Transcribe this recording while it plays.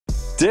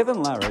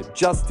Devon Larratt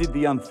just did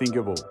the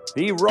unthinkable.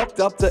 He rocked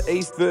up to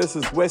East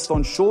versus West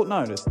on short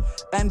notice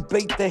and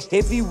beat the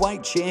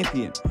heavyweight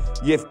champion,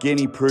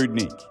 Yevgeny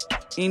Prudnik.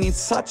 In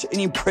such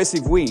an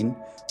impressive win,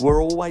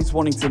 we're always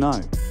wanting to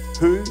know,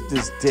 who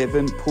does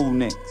Devon pull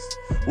next?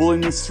 Well,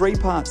 in this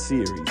three-part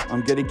series,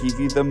 I'm going to give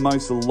you the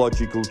most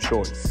logical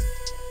choice.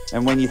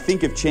 And when you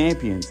think of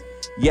champions,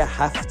 you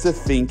have to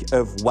think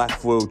of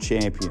WAF World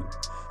Champion,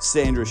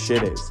 Sandra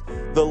Shedez,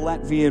 the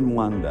Latvian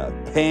wonder,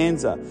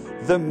 Panzer,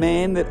 the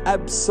man that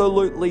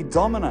absolutely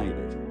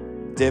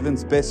dominated.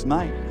 Devon's best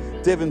mate,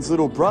 Devon's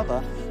little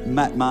brother,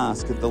 Matt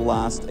Mask at the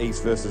last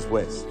East versus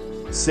West.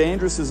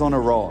 Sandras is on a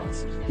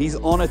rise. He's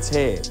on a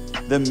tear.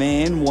 The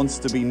man wants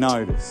to be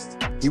noticed.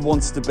 He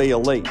wants to be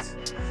elite.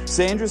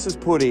 Sandras has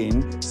put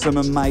in some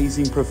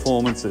amazing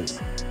performances.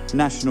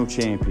 National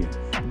champion,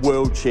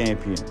 world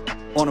champion,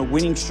 on a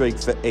winning streak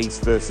for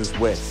East versus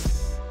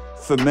West.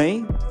 For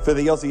me, for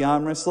the Aussie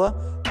arm wrestler,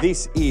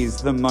 this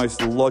is the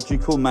most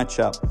logical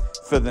matchup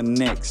for the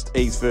next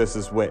East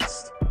versus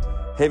West.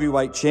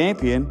 Heavyweight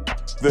champion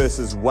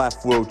versus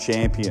WAF world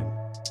champion.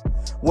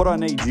 What I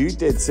need you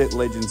Dead Set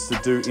Legends to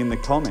do in the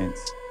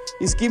comments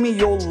is give me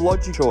your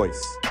logic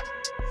choice.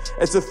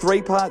 It's a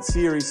three-part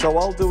series, so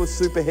I'll do a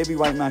super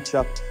heavyweight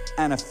matchup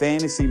and a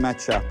fantasy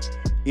matchup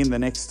in the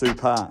next two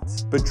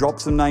parts. But drop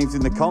some names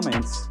in the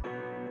comments,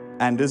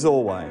 and as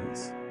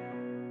always,